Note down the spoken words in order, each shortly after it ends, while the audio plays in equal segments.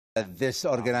This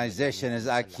organization is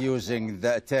accusing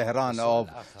Tehran of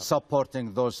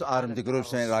supporting those armed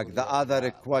groups in Iraq. The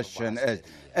other question is,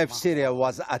 if Syria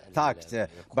was attacked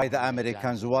by the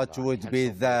Americans, what would be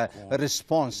the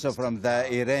response from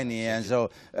the Iranians? So,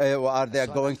 are they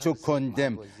going to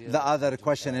condemn? The other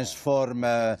question is for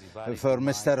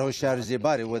Mr. Hushar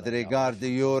Zibari with regard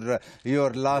to your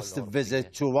last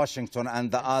visit to Washington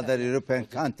and the other European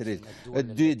countries.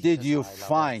 Did you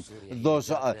find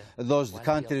those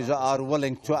countries that are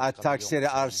willing to attack Syria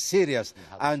are serious,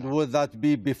 and would that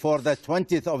be before the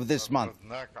 20th of this month?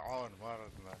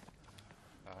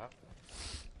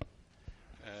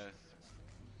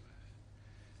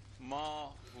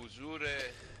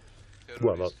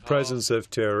 Well, the presence of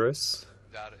terrorists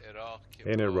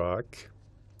in Iraq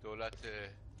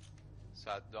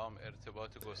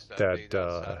that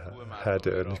had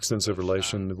an extensive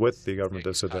relation with the government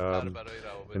of Saddam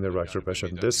in the Iraq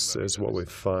repression. This is what we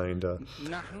find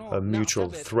a mutual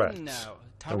threat,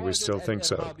 and we still think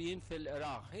so.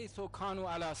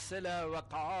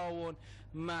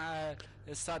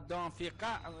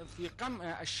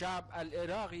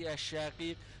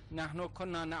 نحن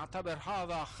كنا نعتبر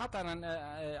هذا خطرا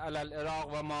على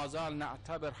العراق وما زال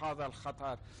نعتبر هذا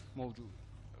الخطر موجود.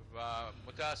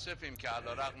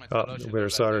 We're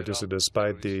sorry to say,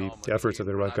 despite the efforts of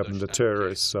the Iraqi government, the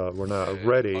terrorists were not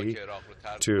ready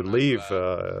to leave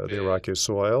the Iraqi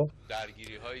soil,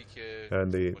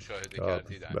 and it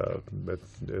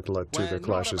led to the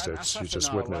clashes that you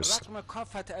just witnessed.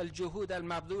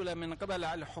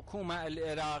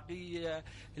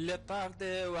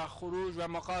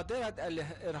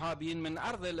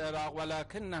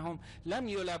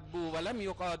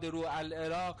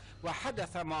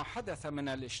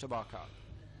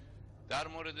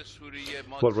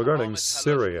 Well, regarding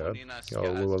Syria,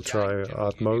 we will try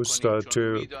utmost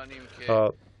to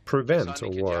prevent a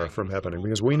war from happening,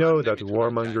 because we know that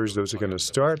warmongers, those who are going to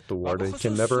start the war, they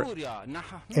can never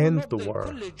end the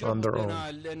war on their own.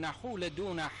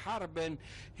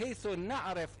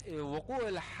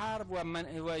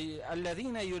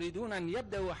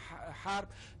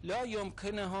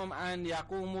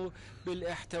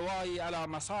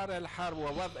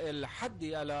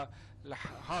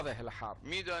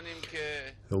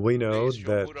 We know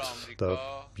that the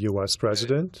U.S.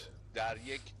 president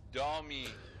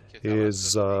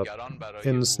is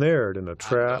ensnared in a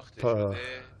trap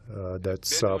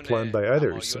that's planned by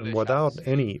others, and without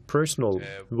any personal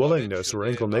willingness or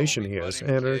inclination he has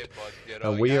entered,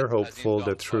 and we are hopeful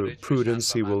that through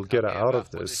prudence he will get out of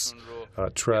this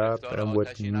trap and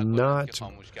would not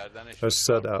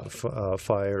set out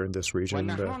fire in this region,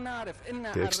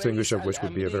 the extinguishing of which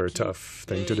would be a very tough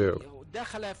thing to do.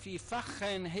 دخل في فخ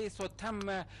حيث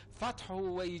تم فتحه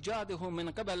وإيجاده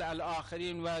من قبل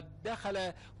الآخرين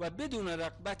ودخل وبدون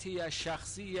رغبته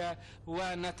الشخصية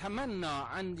ونتمنى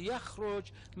أن يخرج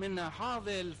من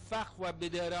هذا الفخ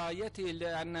وبدرايته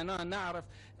لأننا نعرف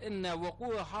أن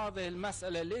وقوع هذه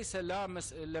المسألة ليس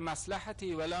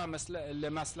لمصلحتي ولا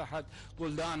لمصلحة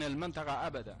بلدان المنطقة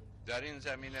أبدا.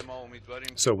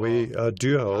 So we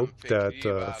do hope that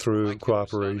through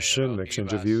cooperation,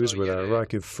 exchange of views with our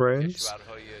Iraqi friends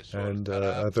and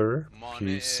other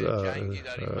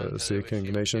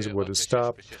peace-seeking nations would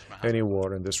stop any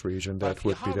war in this region that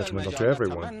would be detrimental to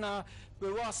everyone.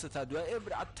 بواسطة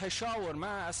وإبرة التشاور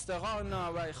مع أصدقائنا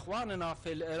وإخواننا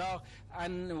في العراق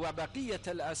وبقية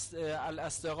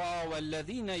الأصدقاء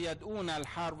والذين يدعون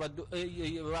الحرب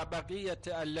وبقية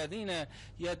الذين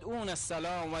يدعون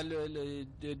السلام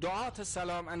ودعاة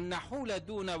السلام أن نحول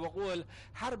دون وقوع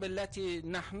الحرب التي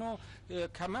نحن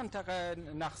كمنطقة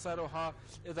نخسرها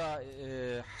إذا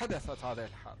حدثت هذه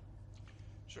الحرب.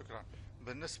 شكرا.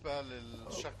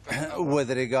 With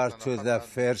regard to the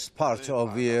first part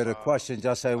of your question,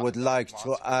 just I would like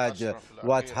to add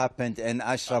what happened in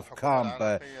Ashraf camp.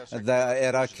 The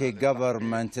Iraqi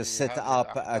government set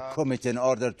up a committee in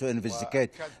order to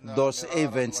investigate those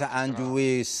events, and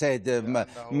we said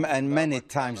many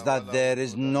times that there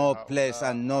is no place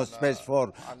and no space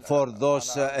for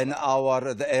those on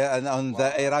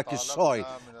the Iraqi soil.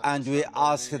 And we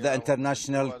asked the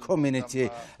international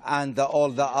community and all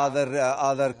the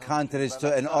other countries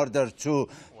in order to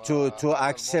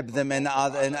accept them in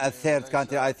a third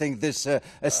country. I think this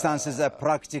stance is a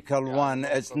practical one.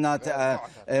 It's not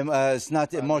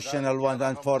emotional one,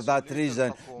 and for that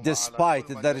reason, despite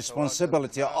the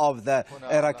responsibility of the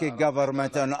Iraqi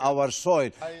government on our soil,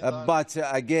 but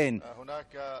again,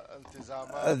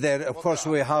 There, of course,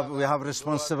 we have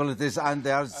responsibilities, and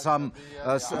there are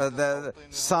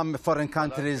some foreign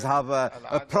countries have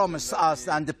promised us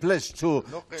and pledged to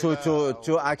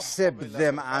accept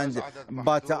them,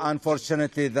 but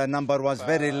unfortunately the number was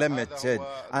very limited,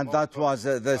 and that was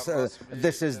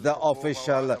this is the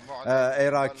official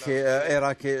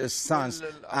Iraqi stance,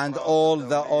 and all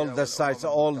the sides,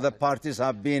 all the parties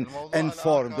have been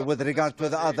informed. With regard to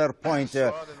the other point,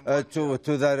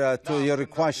 to your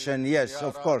question, yes,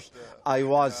 of course, I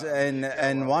was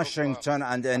in Washington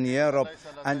and in Europe,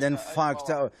 and in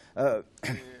fact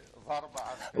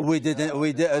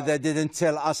they didn't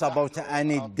tell us about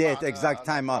any date, exact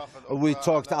time. We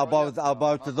talked about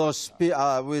those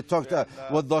we talked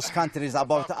with those countries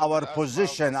about our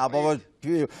position, about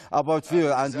view,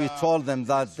 and we told them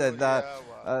that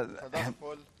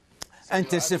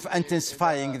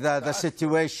intensifying the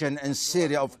situation in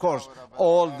Syria, of course,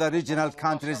 all the regional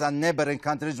countries and neighboring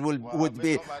countries would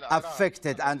be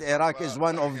affected, and Iraq is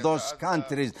one of those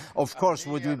countries, of course,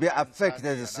 would be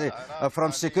affected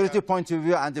from security point of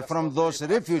view, and from those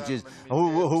refugees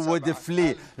who would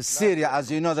flee Syria. As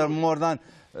you know, there are more than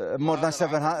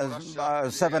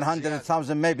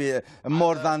 700,000, maybe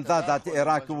more than that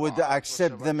Iraq would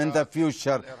accept them in the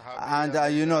future. And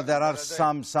you know, there are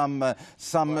some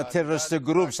terrorist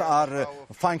groups are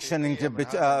functioning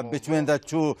between the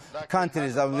two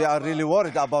countries, and we are really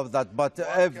worried about that. But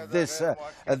if this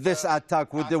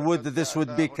attack would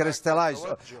be crystallized,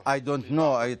 I don't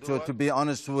know. To be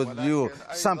honest with you,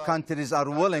 some countries are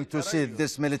willing to see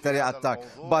this military attack,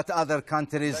 but other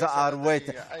countries are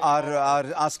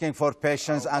asking for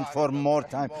patience and for more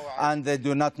time, and they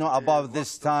do not know about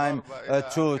this time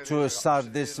to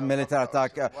start this military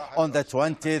attack on the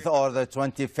 20th or the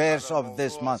 21st of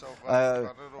this month.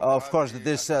 Of course,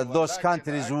 those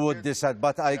countries would decide,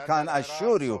 but I can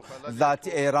assure you that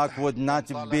Iraq would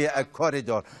not be a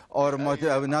corridor or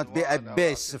would not be a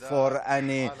base for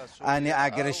any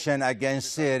aggression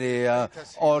against Syria,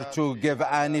 or to give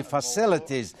any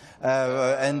facilities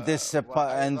in this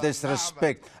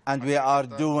respect. And we are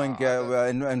doing,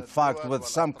 in fact, with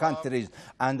some countries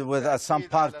and with some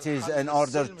parties, in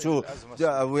order to,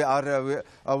 we are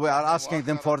asking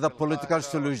them for the political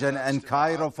solution in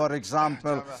Cairo, for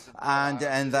example, and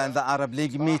in the Arab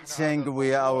League meeting,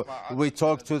 we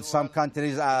talked to some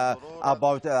countries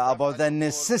about the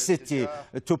necessity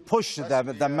to push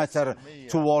the matter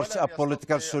towards a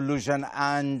political solution,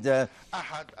 and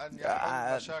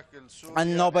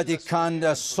nobody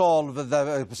can solve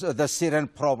the Syrian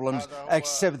problems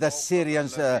except the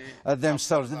Syrians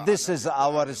themselves. This is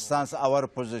our stance, our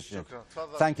position.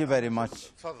 Thank you very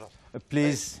much.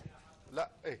 Please.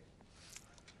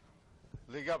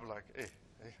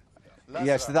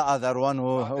 Yes, the other one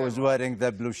who is wearing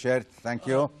the blue shirt. Thank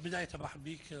you. You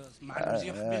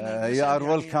are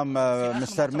welcome,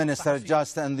 Mr. Minister.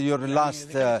 Just in your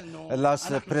last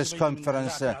press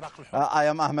conference, I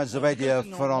am Ahmed Zubaydi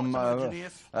from.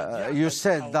 You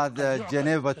said that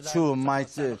Geneva II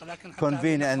might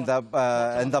convene in the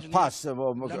past,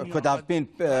 could have been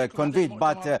convened,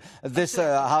 but this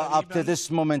up to this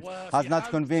moment has not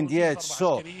convened yet.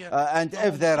 So, and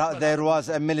if there was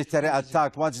a military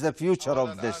attack, what's the future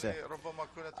of this?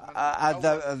 At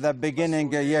the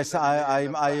beginning, yes, I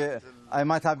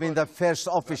might have been the first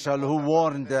official who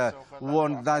warned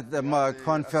that the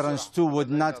conference too would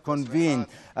not convene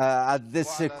at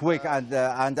this quick, and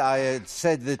I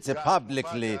said it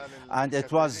publicly, and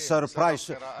it was a surprise.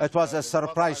 It was a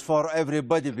surprise for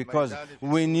everybody, because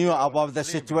we knew about the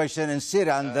situation in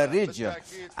Syria and the region,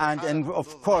 and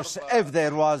of course, if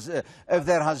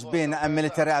there has been a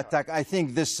military attack, I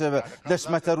think this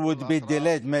matter would be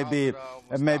delayed. Maybe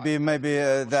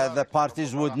the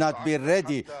parties would not be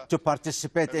ready to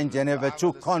participate in Geneva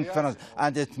II conference,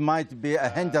 and it might be a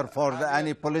hinder for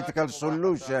any political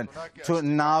solution.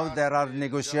 Now there are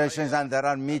negotiations and there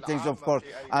are meetings, of course.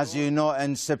 As you know,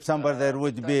 in September there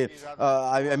would be,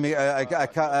 I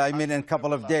mean, in a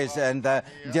couple of days, in the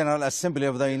General Assembly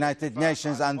of the United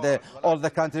Nations, and all the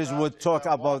countries would talk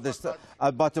about this.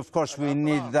 But of course, we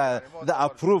need the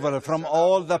approval from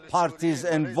all the parties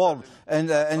involved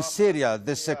in Syria.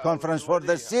 This conference for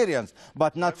the Syrians,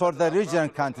 but not for the regional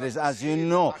countries. As you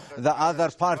know, the other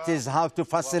parties have to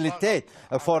facilitate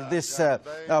for this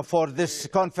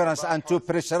conference and to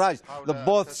pressurize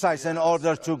both sides in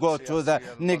order to go to the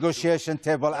negotiation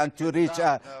table and to reach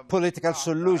a political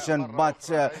solution. But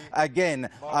again,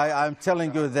 I'm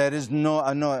telling you, there is no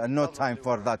time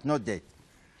for that, no date.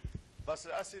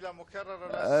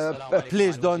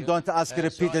 Please don't ask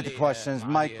repeated questions.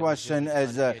 My question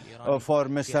is for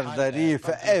Mr. Zarif.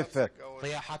 If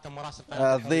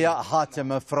Diya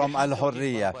Hatem from Al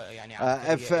Hurriya,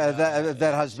 if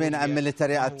there has been a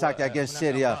military attack against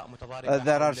Syria,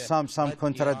 there are some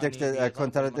contradicted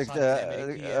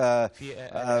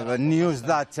news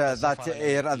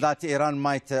that Iran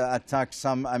might attack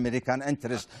some American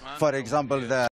interests. For example, the